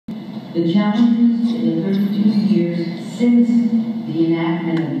The challenges in the 32 years since the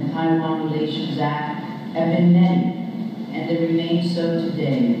enactment of the Taiwan Relations Act have been many, and they remain so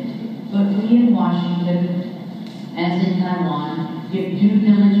today. But we in Washington, as in Taiwan, give due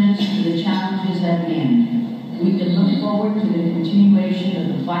diligence to the challenges at hand. We can look forward to the continuation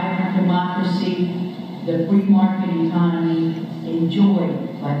of the vibrant democracy, the free market economy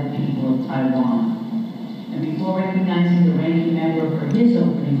enjoyed by the people of Taiwan. And before recognizing the ranking member for his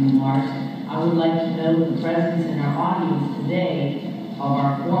opening remarks, I would like to note the presence in our audience today of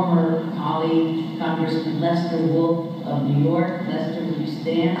our former colleague, Congressman Lester Wolff of New York. Lester, will you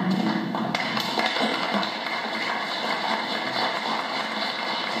stand?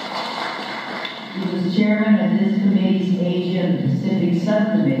 He was chairman of this committee's Asia and Pacific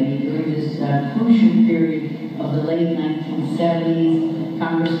Subcommittee during this crucial period of the late 1970s.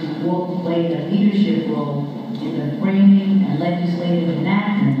 Congressman Wolff played a leadership role in the framing and legislative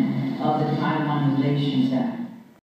enactment of the Taiwan Relations Act.